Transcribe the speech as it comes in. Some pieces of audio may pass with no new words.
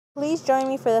Please join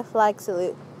me for the flag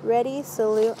salute. Ready,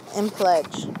 salute, and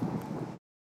pledge.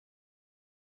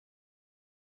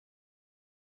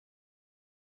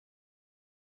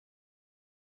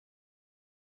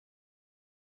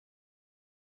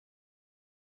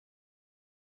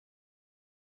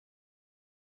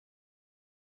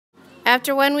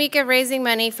 After 1 week of raising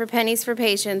money for Pennies for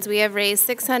Patients, we have raised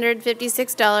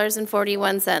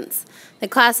 $656.41. The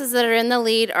classes that are in the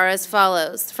lead are as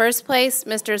follows. First place,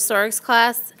 Mr. Sorg's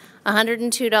class,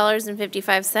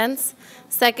 $102.55.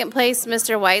 Second place,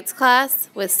 Mr. White's class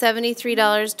with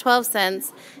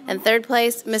 $73.12. And third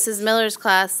place, Mrs. Miller's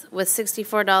class with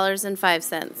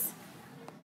 $64.05.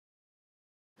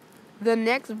 The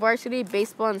next varsity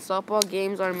baseball and softball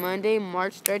games are Monday,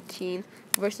 March 13th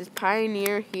versus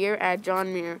Pioneer here at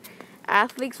John Muir.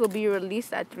 Athletes will be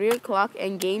released at 3 o'clock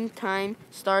and game time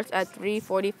starts at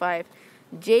 3:45.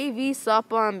 JV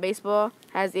softball and baseball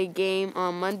has a game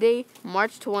on Monday,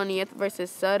 March 20th versus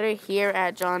Sutter here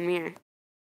at John Muir.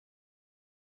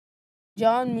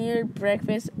 John Muir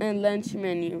breakfast and lunch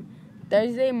menu.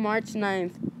 Thursday, March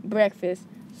 9th, breakfast,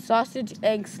 sausage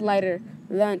egg slider.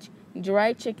 Lunch,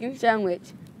 dry chicken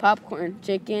sandwich, popcorn,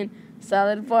 chicken,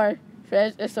 salad bar,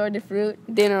 fresh assorted fruit,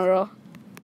 dinner roll.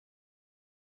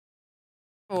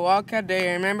 Wildcat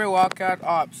Day. Remember Wildcat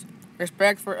Ops.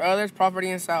 Respect for others, property,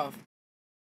 and self.